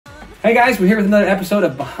Hey guys, we're here with another episode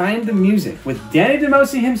of Behind the Music with Danny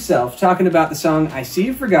Demosi himself talking about the song I See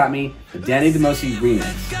You Forgot Me, the Danny Demosi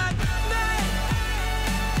remix.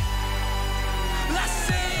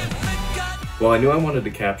 Well, I knew I wanted to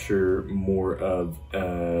capture more of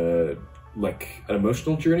like an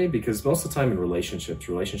emotional journey, because most of the time in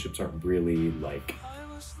relationships aren't really like,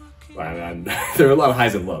 there are a lot of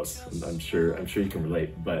highs and lows. I'm sure you can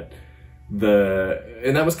relate, but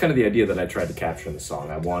and that was kind of the idea that I tried to capture in the song.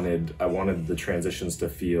 I wanted the transitions to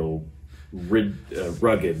feel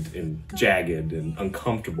rugged and jagged and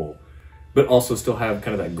uncomfortable, but also still have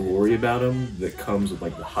kind of that glory about them that comes with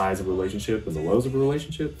like the highs of a relationship and the lows of a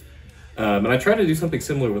relationship. And I tried to do something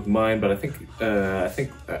similar with mine, but I think I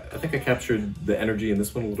captured the energy in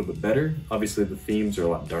this one a little bit better. Obviously, the themes are a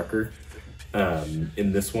lot darker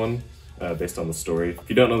in this one, based on the story. If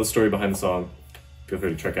you don't know the story behind the song, feel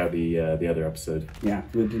free to check out the other episode. Yeah,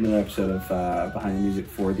 we did another episode of Behind the Music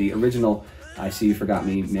for the original I See You Forgot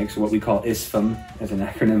Me mix, or what we call 𝓲𝓮 as an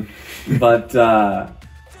acronym. But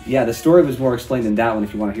yeah, the story was more explained in that one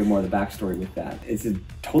if you want to hear more of the backstory with that. It's a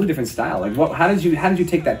totally different style. Like, how did you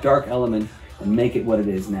take that dark element and make it what it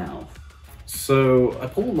is now? So I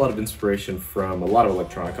pulled a lot of inspiration from a lot of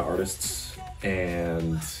electronica artists,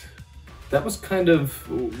 and that was kind of,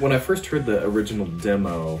 when I first heard the original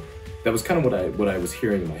demo, that was kind of what I was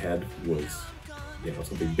hearing in my head was, you know,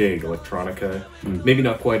 something big, electronica. Maybe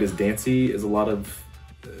not quite as dancey as a lot of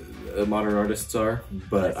modern artists are,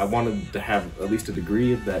 but I wanted to have at least a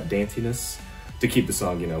degree of that danciness to keep the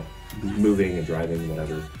song, you know, moving and driving,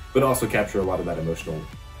 whatever, but also capture a lot of that emotional,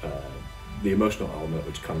 the emotional element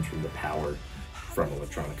which comes from the power from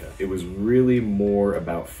electronica. It was really more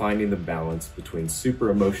about finding the balance between super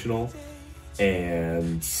emotional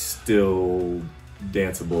and still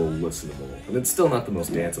danceable, listenable. And it's still not the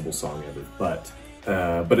most danceable song ever, but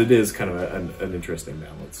it is kind of an interesting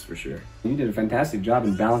balance for sure. You did a fantastic job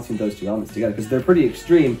in balancing those two elements together, because they're pretty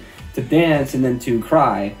extreme. To dance and then to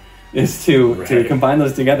cry is to combine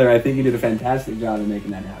those together. I think you did a fantastic job in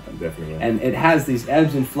making that happen. Definitely. And it has these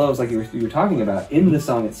ebbs and flows, like you were talking about, in the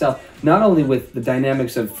song itself. Not only with the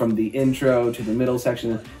dynamics of from the intro to the middle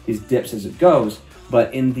section, these dips as it goes,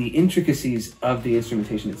 but in the intricacies of the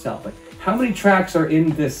instrumentation itself. Like, how many tracks are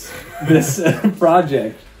in this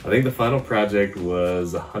project? I think the final project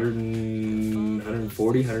was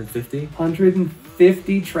 140, 150.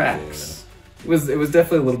 150 tracks. Yeah. It was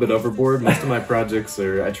definitely a little bit overboard. Most of my projects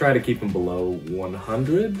I try to keep them below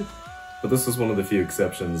 100, but this was one of the few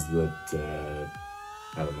exceptions that,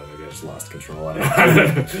 I don't know, maybe I just lost control.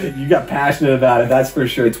 You got passionate about it, that's for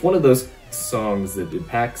sure. It's one of those songs that it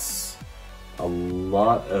packs a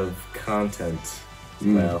lot of content.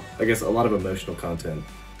 Well, I guess a lot of emotional content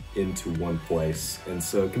into one place, and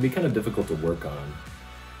so it can be kind of difficult to work on,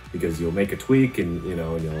 because you'll make a tweak and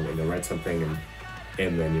you'll write something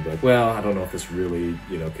and then you'll be like, well, I don't know if this really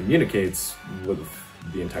communicates what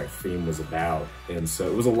the entire theme was about. And so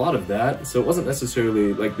it was a lot of that. So it wasn't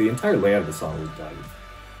necessarily like the entire layout of the song was done,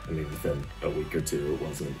 I mean, within a week or two. It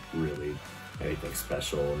wasn't really anything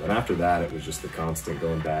special. And then after that, it was just the constant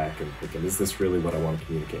going back and thinking, is this really what I want to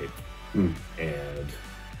communicate? And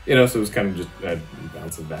so it was kind of just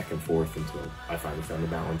bouncing back and forth until I finally found the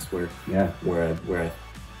balance where I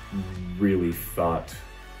really thought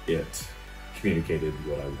it communicated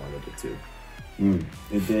what I wanted it to.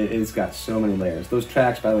 It's got so many layers. Those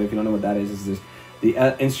tracks, by the way, if you don't know what that is the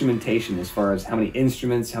instrumentation, as far as how many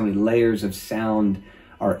instruments, how many layers of sound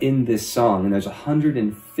are in this song, and there's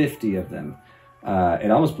 150 of them. It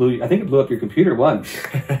almost I think it blew up your computer once,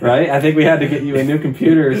 right? I think we had to get you a new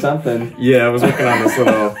computer or something. Yeah, I was working on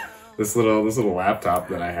this little laptop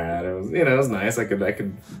that I had. It was, it was nice. I could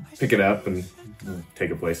pick it up and take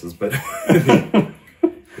it places, but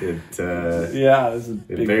it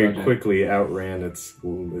very project. Quickly outran its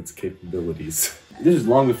capabilities. This is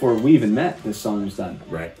long before we even met. This song was done,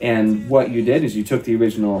 right? And what you did is you took the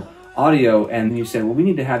original audio and you said, well, we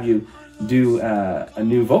need to have you do a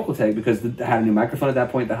new vocal take, because I had a new microphone at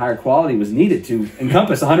that point. The higher quality was needed to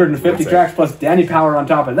encompass 150 tracks plus Danny power on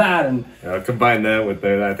top of that, and combine that with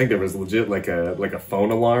I think there was legit like a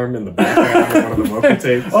phone alarm in the background of one of the vocal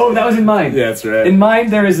tapes. Oh, that was in mine. Yeah, that's right. In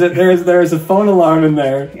mine, there is a phone alarm in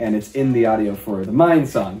there, and it's in the audio for the Mine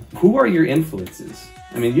song. Who are your influences?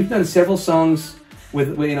 I mean, you've done several songs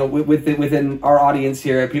within our audience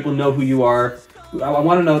here. People know who you are. I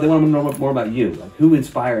want to know. They want to know more about you. Like, who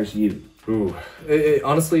inspires you? Ooh,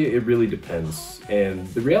 honestly, it really depends. And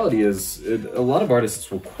the reality is, a lot of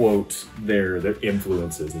artists will quote their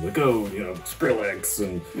influences and like, oh, you know, Skrillex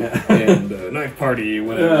and Knife Party,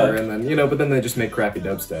 whatever, and then but then they just make crappy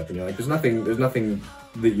dubstep, and you're like, there's nothing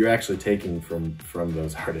that you're actually taking from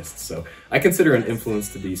those artists. So I consider an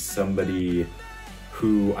influence to be somebody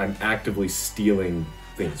who I'm actively stealing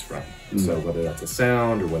things from. So whether that's a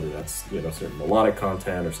sound or whether that's certain melodic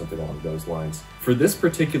content or something along those lines. For this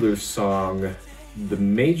particular song, the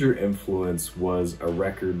major influence was a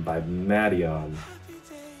record by 𝓸𝓻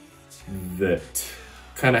that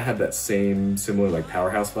kind of had that similar like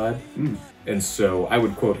powerhouse vibe. And so I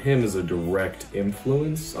would quote him as a direct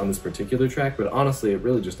influence on this particular track, but honestly, it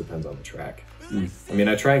really just depends on the track. I mean,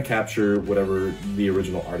 I try and capture whatever the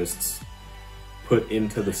original artists put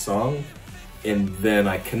into the song, and then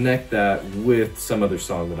I connect that with some other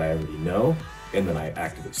song that I already know, and then I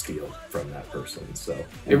actively steal from that person. So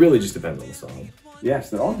it really just depends on the song.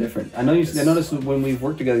 Yes, they're all different. I know I noticed when we've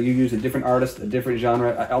worked together, you use a different artist, a different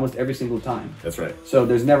genre, almost every single time. That's right. So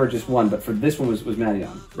there's never just one, but for this one was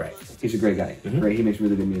𝓸𝓻. Right. He's a great guy. Great, he makes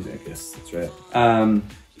really good music. Yes, that's right.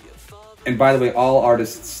 And by the way, all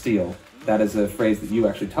artists steal. That is a phrase that you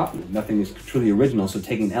actually taught me. Nothing is truly original, so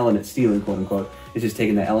taking an element, stealing, quote unquote, is just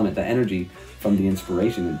taking that element, that energy from the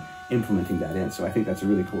inspiration and implementing that in. So I think that's a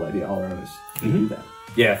really cool idea. All artists can do that.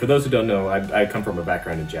 Yeah, for those who don't know, I come from a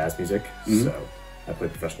background in jazz music, so I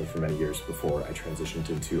played professionally for many years before I transitioned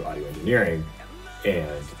into audio engineering,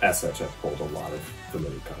 and as such, I've pulled a lot of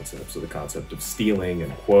familiar concepts. So the concept of stealing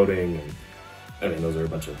and quoting, and I mean, those are a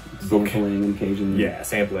bunch of Sampling and Cajun. Yeah,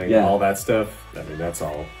 sampling, all that stuff. I mean, that's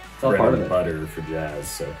all all part of bread and it. butter for jazz.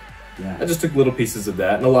 So Yeah. I just took little pieces of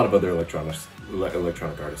that, and a lot of other electronic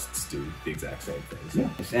artists do the exact same things. Yeah.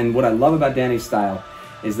 And what I love about Danny's style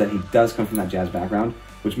is that he does come from that jazz background,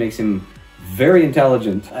 which makes him very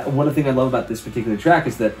intelligent. One thing I love about this particular track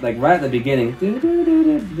is that, like, right at the beginning,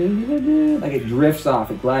 like, it drifts off,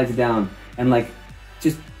 it glides down, and like,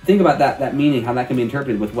 just think about that meaning, how that can be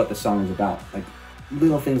interpreted with what the song is about. Like,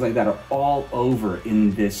 little things like that are all over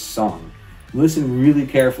in this song. Listen really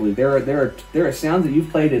carefully. There are sounds that you've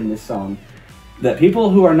played in this song that people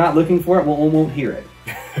who are not looking for it won't hear it.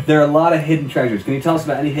 There are a lot of hidden treasures. Can you tell us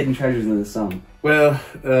about any hidden treasures in this song? Well,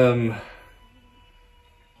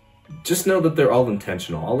 just know that they're all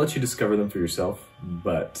intentional. I'll let you discover them for yourself,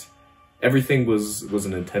 but everything was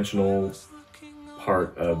an intentional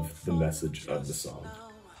part of the message of the song.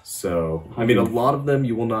 So, I mean, a lot of them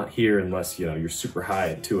you will not hear unless, you're super high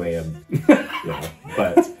at 2 a.m.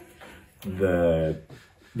 But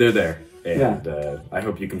they're there, and I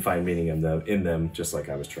hope you can find meaning in them, just like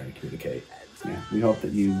I was trying to communicate. Yeah, we hope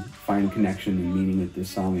that you find connection and meaning with this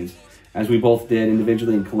song, as we both did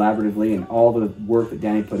individually and collaboratively, and all the work that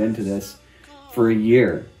Danny put into this for a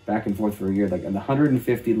year, back and forth for a year, like, and the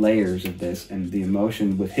 150 layers of this, and the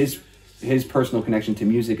emotion with his personal connection to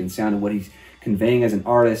music and sound and what he's conveying as an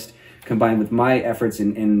artist, combined with my efforts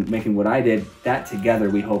in making what I did. That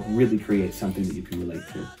together, we hope, really creates something that you can relate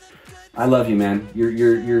to. I love you, man.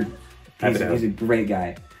 He's a great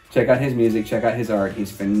guy. Check out his music, check out his art.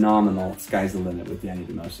 He's phenomenal. Sky's the limit with Danny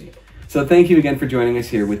Demosi. So thank you again for joining us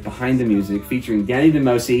here with Behind the Music, featuring Danny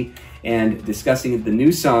Demosi and discussing the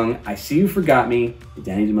new song, I See You Forgot Me, the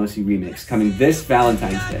Danny Demosi remix, coming this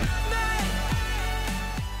Valentine's Day.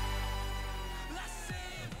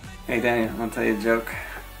 Hey Danny, I'll tell you a joke.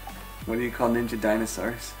 What do you call ninja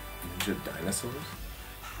dinosaurs? Ninja dinosaurs?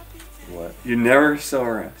 What? You never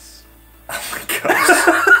saw us. Oh my gosh.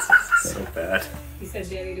 So bad. You said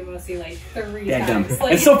Danny Demosi like 3 Yeah, times. dumb.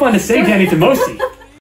 It's so fun to say Danny Demosi.